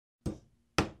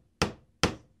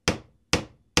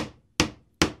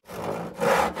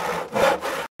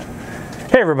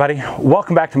Hey everybody,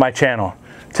 welcome back to my channel.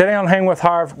 Today on Hang with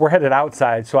Harv, we're headed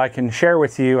outside so I can share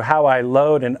with you how I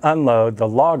load and unload the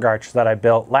log arch that I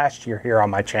built last year here on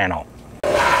my channel.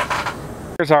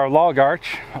 Here's our log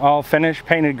arch, all finished,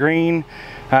 painted green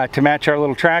to match our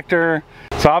little tractor.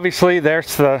 So obviously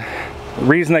there's the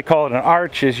reason they call it an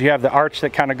arch is you have the arch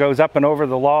that kind of goes up and over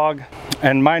the log,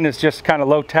 and mine is just kind of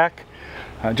low tech.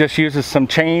 Just uses some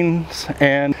chains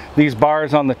and these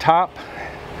bars on the top.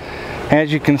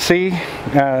 As you can see,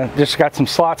 just got some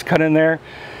slots cut in there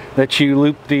that you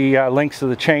loop the links of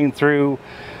the chain through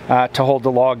to hold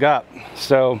the log up.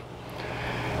 So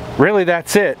really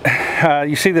that's it.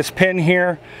 You see this pin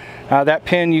here, that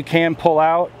pin you can pull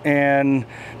out and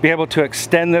be able to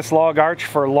extend this log arch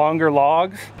for longer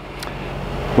logs.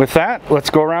 With that, let's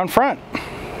go around front.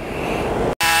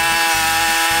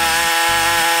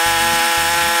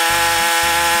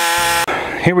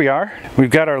 Here we are, we've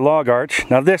got our log arch.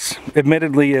 Now this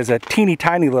admittedly is a teeny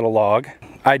tiny little log.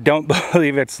 I don't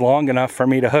believe it's long enough for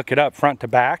me to hook it up front to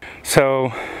back.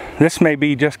 So this may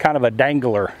be just kind of a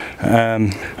dangler.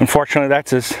 Unfortunately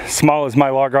that's as small as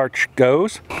my log arch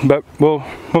goes, but we'll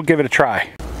give it a try.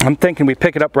 I'm thinking we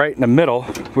pick it up right in the middle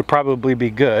would probably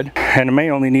be good, and it may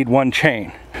only need one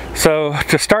chain. So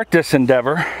to start this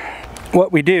endeavor,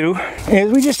 what we do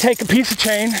is we just take a piece of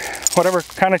chain, whatever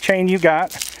kind of chain you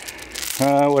got,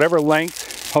 whatever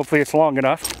length, hopefully it's long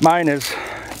enough. Mine is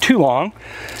too long,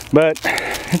 but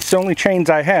it's the only chains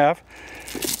I have,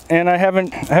 and I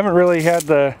haven't really had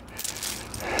the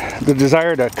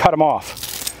desire to cut them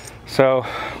off. So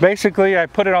basically I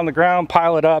put it on the ground,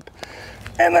 pile it up,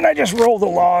 and then I just roll the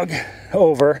log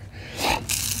over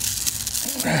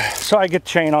so I get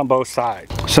chain on both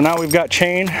sides. So now we've got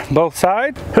chain both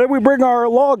sides. Then we bring our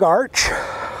log arch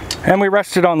and we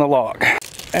rest it on the log.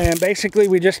 And basically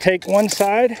we just take one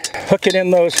side, hook it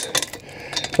in those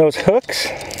hooks,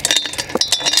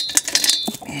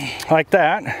 like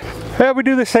that. And we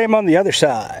do the same on the other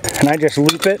side. And I just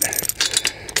loop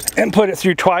it and put it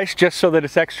through twice just so that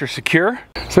it's extra secure.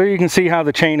 So you can see how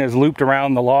the chain is looped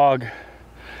around the log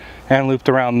and looped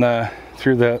around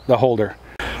through the holder.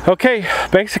 Okay,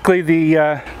 basically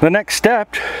the next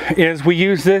step is we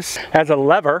use this as a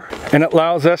lever, and it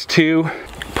allows us to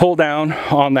pull down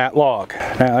on that log.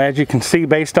 Now as you can see,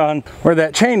 based on where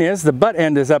that chain is, the butt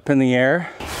end is up in the air,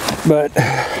 but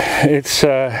it's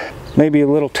maybe a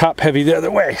little top heavy the other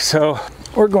way. So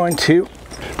we're going to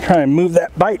try and move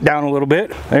that bite down a little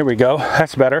bit. There we go,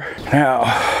 that's better.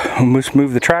 Now we'll just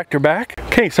move the tractor back.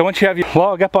 Okay, so once you have your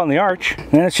log up on the arch,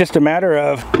 then it's just a matter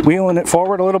of wheeling it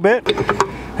forward a little bit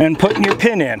and putting your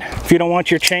pin in. If you don't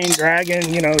want your chain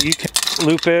dragging, you know, you can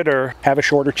loop it or have a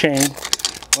shorter chain,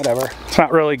 whatever. It's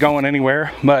not really going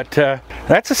anywhere, but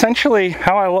that's essentially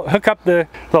how I hook up the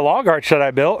log arch that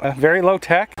I built. Very low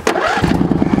tech.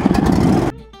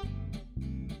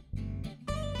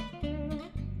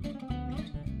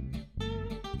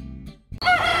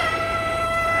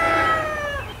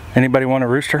 Anybody want a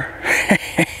rooster?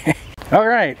 All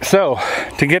right, so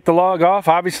to get the log off,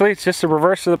 obviously it's just the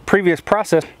reverse of the previous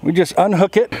process. We just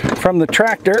unhook it from the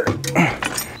tractor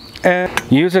and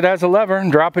use it as a lever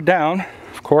and drop it down.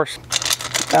 Of course,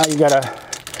 now you gotta,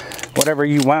 whatever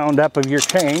you wound up of your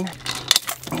chain,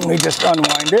 we just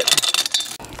unwind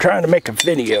it. I'm trying to make a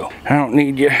video. I don't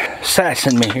need you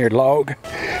sassing me here, log.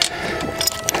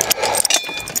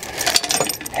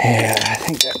 Yeah, I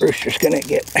think that rooster's gonna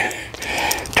get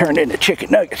turned into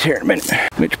chicken nuggets here in a minute.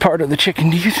 Which part of the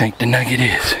chicken do you think the nugget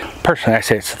is? Personally, I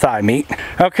say it's the thigh meat.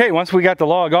 Okay, once we got the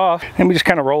log off, then we just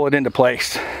kind of roll it into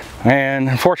place. And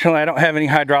unfortunately, I don't have any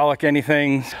hydraulic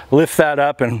anything. Lift that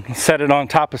up and set it on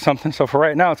top of something. So for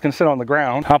right now, it's gonna sit on the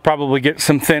ground. I'll probably get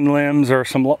some thin limbs or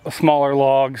some smaller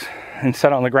logs and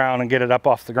set on the ground and get it up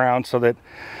off the ground so that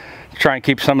try and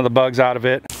keep some of the bugs out of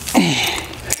it.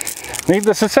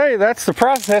 Needless to say, that's the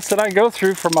process that I go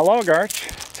through for my log arch.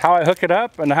 It's how I hook it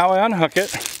up and how I unhook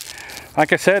it.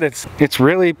 Like I said, it's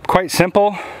really quite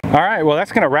simple. All right, well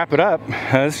that's gonna wrap it up.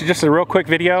 This is just a real quick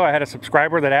video. I had a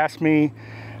subscriber that asked me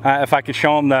if I could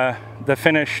show them the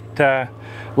finished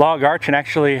log arch and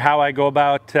actually how I go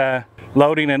about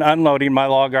loading and unloading my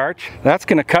log arch. That's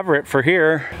gonna cover it for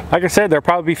here. Like I said, there'll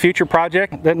probably be future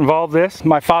projects that involve this.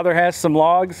 My father has some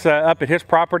logs up at his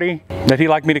property that he'd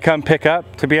like me to come pick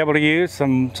up to be able to use,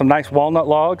 some nice walnut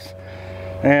logs.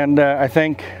 And I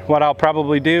think what I'll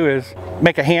probably do is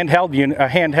make a handheld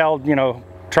you know,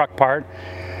 truck part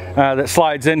that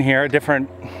slides in here, a different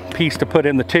piece to put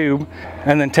in the tube,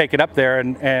 and then take it up there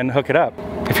and hook it up.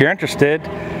 If you're interested,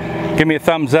 give me a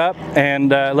thumbs up and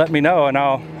let me know, and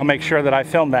I'll make sure that I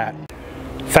film that.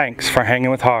 Thanks for hanging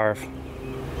with Harv.